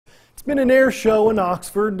It's been an air show in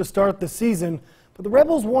Oxford to start the season, but the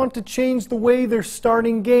Rebels want to change the way they're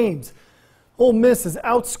starting games. Ole Miss is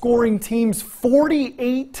outscoring teams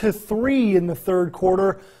 48-3 in the third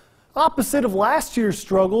quarter, opposite of last year's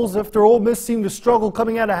struggles after Ole Miss seemed to struggle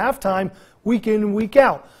coming out of halftime week in and week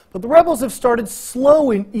out. But the Rebels have started slow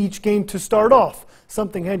in each game to start off,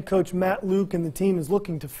 something head coach Matt Luke and the team is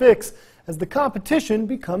looking to fix as the competition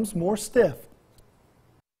becomes more stiff.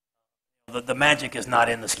 The magic is not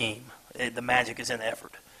in the scheme. The magic is in the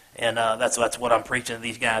effort. And that's what I'm preaching to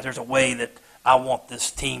these guys. There's a way that I want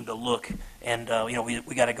this team to look. And,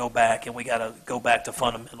 we got to go back, and we got to go back to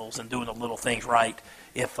fundamentals and doing the little things right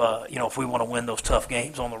if we want to win those tough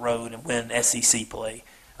games on the road and win SEC play.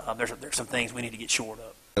 There's some things we need to get short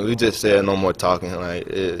of. We just said no more talking. Like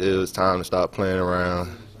it was time to stop playing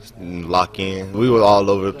around, lock in. We were all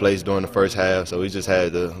over the place during the first half, so we just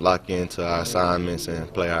had to lock into our assignments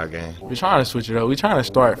and play our game. We're trying to switch it up. We're trying to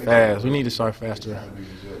start fast. We need to start faster.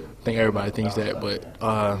 I think everybody thinks that, but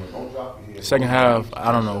second half,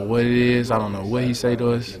 I don't know what it is. I don't know what he say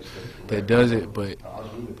to us that does it, but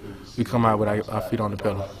we come out with our feet on the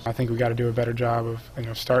pedal. I think we got to do a better job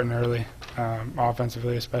of starting early,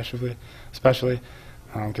 offensively especially.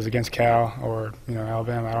 Because against Cal or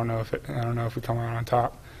Alabama, I don't know if we come out on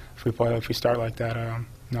top. If we start like that, I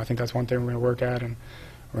think that's one thing we're going to work at, and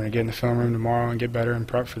we're going to get in the film room tomorrow and get better and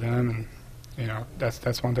prep for them. And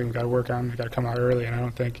that's one thing we got to work on. We got to come out early, and I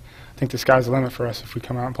think the sky's the limit for us if we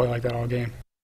come out and play like that all game.